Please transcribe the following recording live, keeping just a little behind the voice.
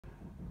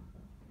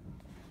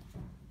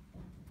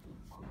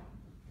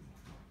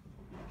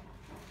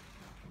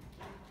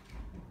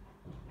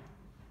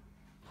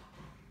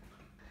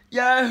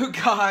Yo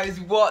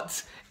guys,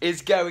 what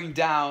is going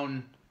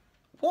down?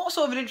 What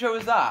sort of an intro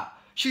was that?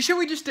 Should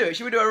we just do it?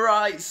 Should we do it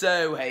right?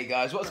 So, hey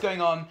guys, what's going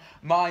on?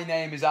 My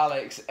name is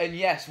Alex, and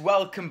yes,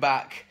 welcome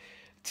back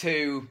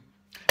to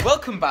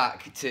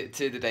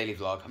the daily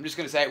vlog. I'm just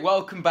going to say it,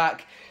 welcome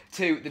back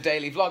to the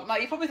daily vlog. Now,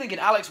 you're probably thinking,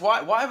 Alex,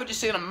 why have I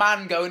just seen a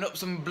man going up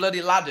some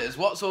bloody ladders?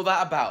 What's all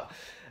that about?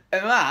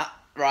 And that,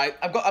 right,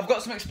 I've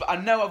got some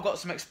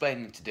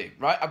explaining to do,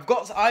 right? I've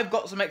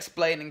got some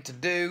explaining to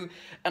do,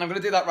 and I'm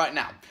going to do that right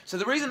now. So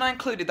the reason I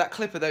included that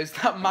clip of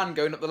that man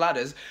going up the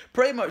ladders,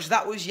 pretty much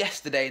that was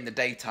yesterday in the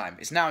daytime.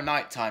 It's now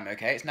nighttime,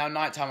 okay? It's now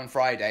nighttime on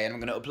Friday, and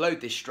I'm going to upload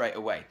this straight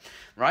away,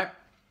 right?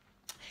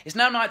 It's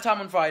now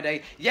nighttime on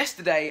Friday.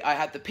 Yesterday, I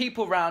had the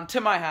people round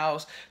to my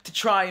house to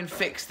try and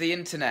fix the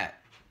internet,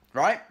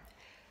 right?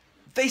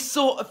 They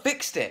sort of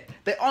fixed it.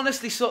 They've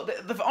honestly sort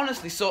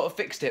of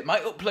fixed it. My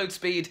upload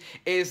speed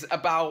is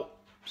about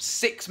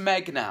 6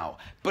 meg now,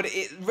 but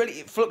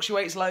it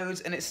fluctuates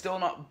loads, and it's still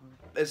not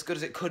as good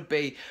as it could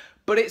be.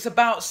 But it's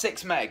about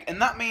 6 meg, and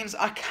that means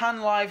I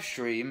can live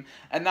stream,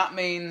 and that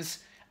means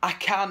I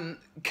can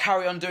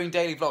carry on doing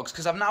daily vlogs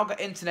because I've now got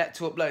internet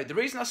to upload. The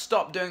reason I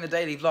stopped doing the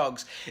daily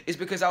vlogs is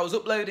because I was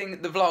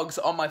uploading the vlogs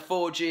on my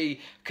 4G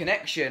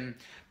connection,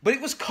 but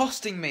it was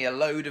costing me a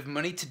load of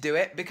money to do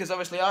it because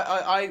obviously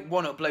I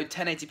want to upload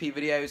 1080p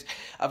videos.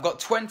 I've got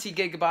 20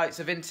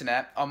 gigabytes of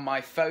internet on my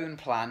phone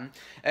plan,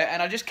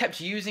 and I just kept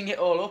using it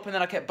all up, and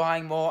then I kept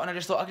buying more, and I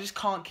just thought I just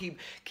can't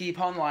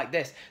keep on like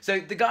this. So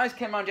the guys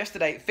came around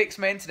yesterday, fixed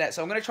my internet,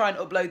 so I'm going to try and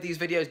upload these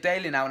videos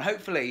daily now, and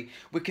hopefully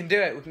we can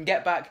do it. We can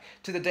get back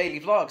to the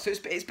daily vlog. So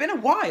it's been a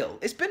while.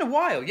 It's been a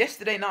while.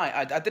 Yesterday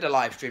night I did a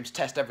live stream to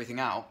test everything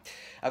out.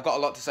 I've got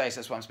a lot to say, so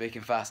that's why I'm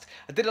speaking fast.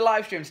 I did a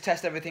live stream to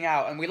test everything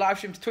out, and we live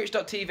streamed to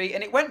twitch.tv,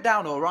 and it went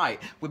down all right.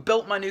 We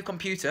built my new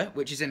computer,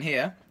 which is in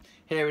here.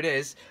 Here it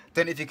is.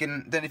 Don't know if you're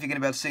going to be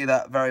able to see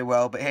that very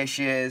well, but here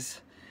she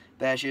is.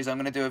 There she is. I'm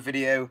going to do a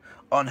video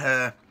on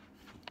her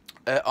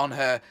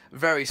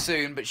very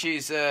soon, but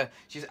she's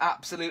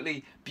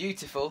absolutely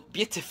beautiful,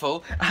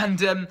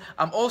 and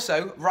I'm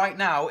also right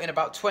now, in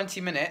about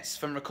 20 minutes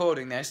from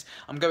recording this,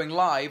 I'm going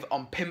live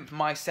on Pimp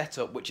My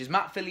Setup, which is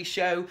Matt Philly's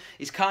show.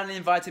 He's kindly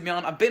invited me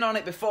on. I've been on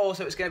it before,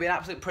 so it's going to be an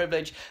absolute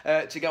privilege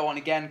to go on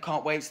again.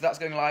 Can't wait. So that's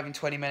going live in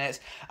 20 minutes.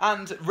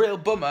 And real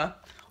bummer,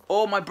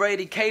 all my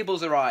braided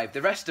cables arrived.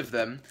 The rest of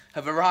them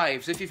have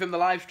arrived. So if you're from the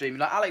live stream, you're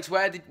like, Alex,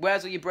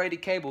 where's all your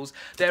braided cables?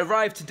 They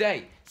arrived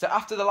today. So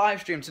after the live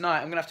stream tonight,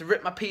 I'm going to have to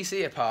rip my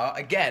PC apart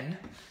again,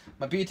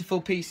 my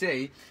beautiful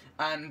PC,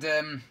 and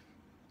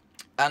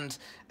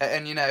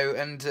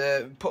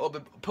put all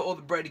the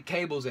braided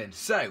cables in.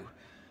 So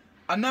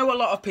I know a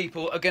lot of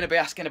people are going to be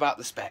asking about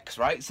the specs,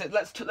 right? So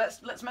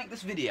let's make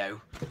this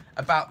video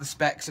about the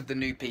specs of the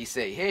new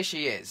PC. Here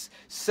she is.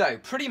 So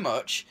pretty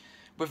much,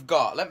 we've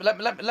got,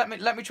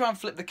 let me try and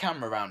flip the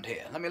camera around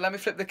here. Let me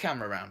flip the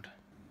camera around.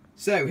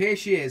 So here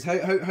she is.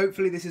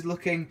 Hopefully this is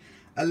looking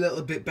a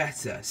little bit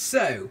better.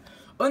 So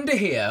under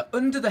here,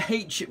 under the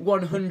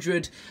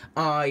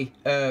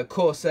H100i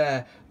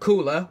Corsair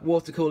cooler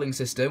water cooling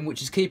system,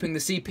 which is keeping the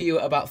CPU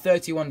at about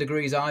 31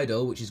 degrees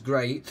idle, which is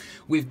great,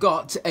 we've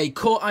got a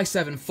Core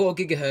i7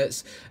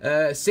 4GHz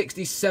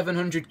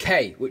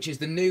 6700K, which is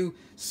the new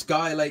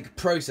Skylake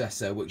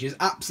processor, which is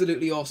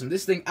absolutely awesome.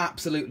 This thing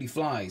absolutely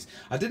flies.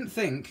 I didn't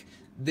think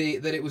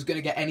that it was going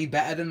to get any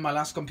better than my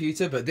last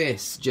computer, but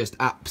this just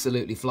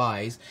absolutely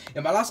flies.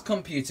 In my last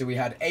computer we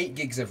had 8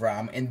 gigs of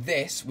RAM. In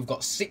this we've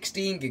got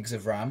 16 gigs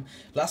of RAM.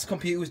 Last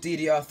computer was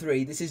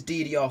DDR3, this is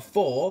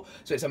DDR4,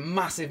 so it's a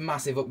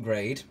massive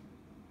upgrade.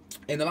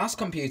 In the last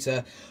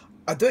computer,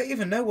 I don't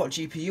even know what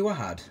GPU I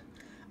had.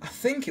 I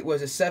think it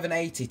was a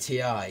 780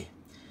 Ti.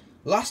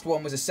 Last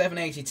one was a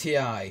 780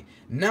 Ti.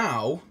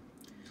 Now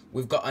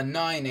we've got a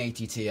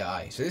 980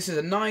 Ti. So this is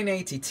a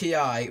 980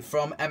 Ti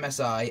from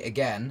MSI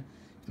again.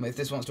 If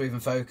this wants to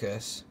even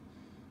focus.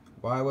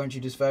 Why won't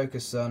you just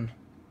focus, son?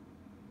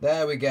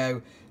 There we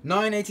go.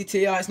 980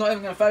 Ti. It's not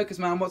even going to focus,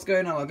 man. What's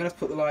going on? I'm going to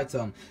put the light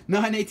on.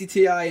 980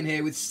 Ti in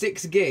here with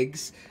 6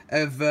 gigs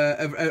of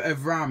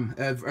RAM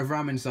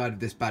inside of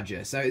this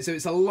badger. So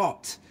it's a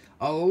lot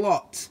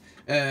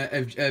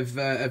of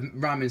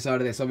RAM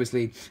inside of this,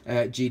 obviously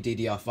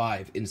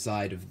GDDR5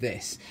 inside of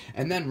this.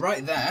 And then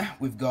right there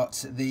we've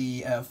got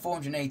the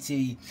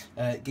 480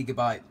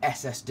 gigabyte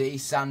SSD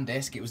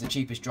SanDisk. It was the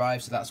cheapest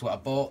drive, so that's what I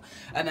bought.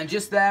 And then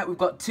just there we've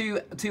got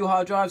two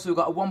hard drives. So we've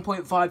got a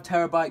 1.5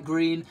 terabyte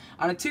green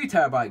and a 2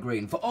 terabyte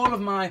green for all of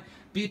my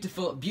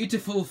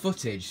beautiful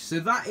footage. So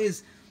that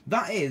is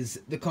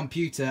the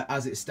computer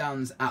as it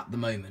stands at the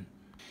moment.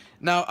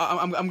 Now,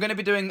 I'm going to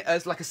be doing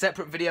like a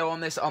separate video on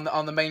this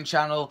on the main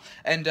channel,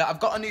 and I've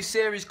got a new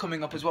series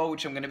coming up as well,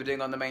 which I'm going to be doing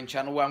on the main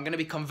channel, where I'm going to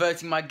be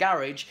converting my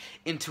garage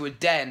into a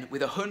den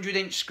with a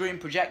 100-inch screen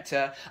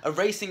projector, a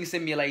racing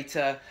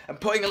simulator,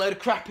 and putting a load of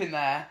crap in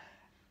there,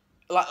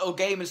 like all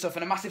game and stuff,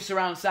 and a massive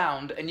surround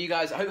sound. And you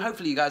guys,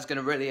 hopefully you guys are going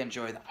to really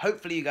enjoy that.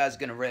 Hopefully you guys are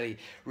going to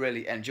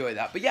really enjoy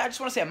that. But yeah, I just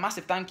want to say a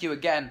massive thank you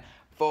again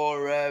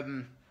for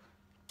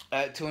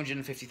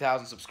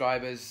 250,000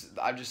 subscribers.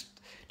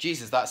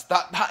 Jesus,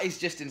 that is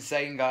just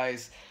insane,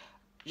 guys.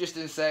 just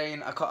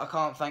insane. I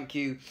can't thank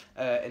you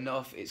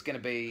enough. It's gonna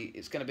be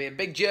a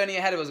big journey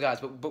ahead of us, guys.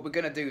 But we're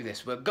gonna do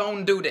this. We're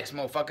gonna do this,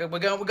 motherfucker. We're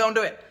gonna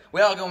do it.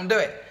 We are gonna do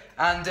it.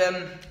 And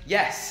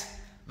yes,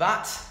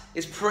 that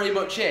is pretty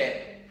much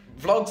it.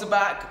 Vlogs are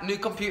back. New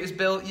computers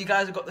built. You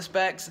guys have got the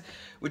specs.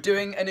 We're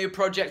doing a new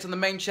project on the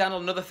main channel.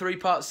 Another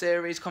 3-part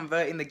series,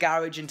 converting the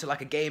garage into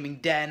like a gaming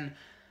den.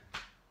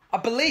 I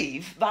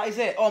believe that is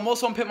it. Oh, I'm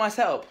also on Pimp My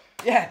Setup.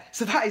 Yeah,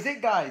 so that is it,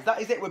 guys.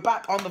 That is it. We're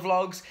back on the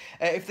vlogs.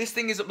 If this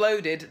thing is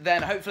uploaded,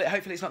 then hopefully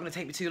it's not going to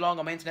take me too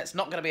long. My internet's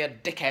not going to be a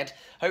dickhead.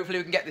 Hopefully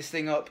we can get this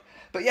thing up.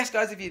 But yes,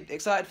 guys, if you're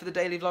excited for the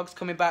daily vlogs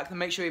coming back, then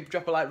make sure you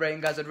drop a like rating,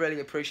 guys. I'd really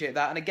appreciate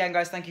that. And again,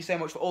 guys, thank you so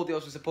much for all the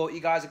awesome support.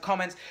 You guys, and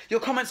comments. Your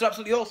comments are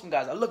absolutely awesome,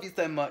 guys. I love you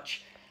so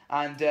much.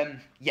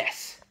 And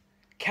yes,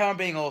 carry on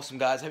being awesome,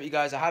 guys. Hope you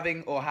guys are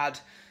having or had...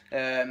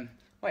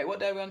 Wait,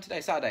 what day are we on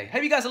today? Saturday.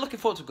 Hope you guys are looking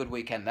forward to a good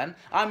weekend then.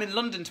 I'm in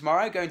London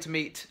tomorrow, going to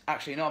meet...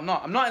 Actually, no, I'm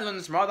not. I'm not in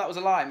London tomorrow. That was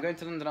a lie. I'm going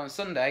to London on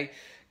Sunday,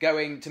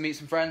 going to meet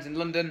some friends in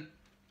London.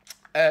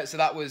 So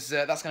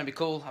that's going to be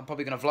cool. I'm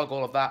probably going to vlog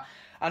all of that.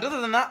 And other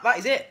than that, that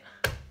is it.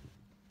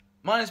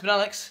 My name's been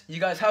Alex. You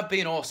guys have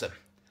been awesome.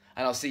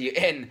 And I'll see you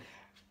in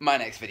my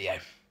next video,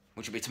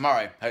 which will be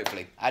tomorrow,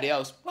 hopefully.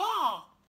 Adios. Ah!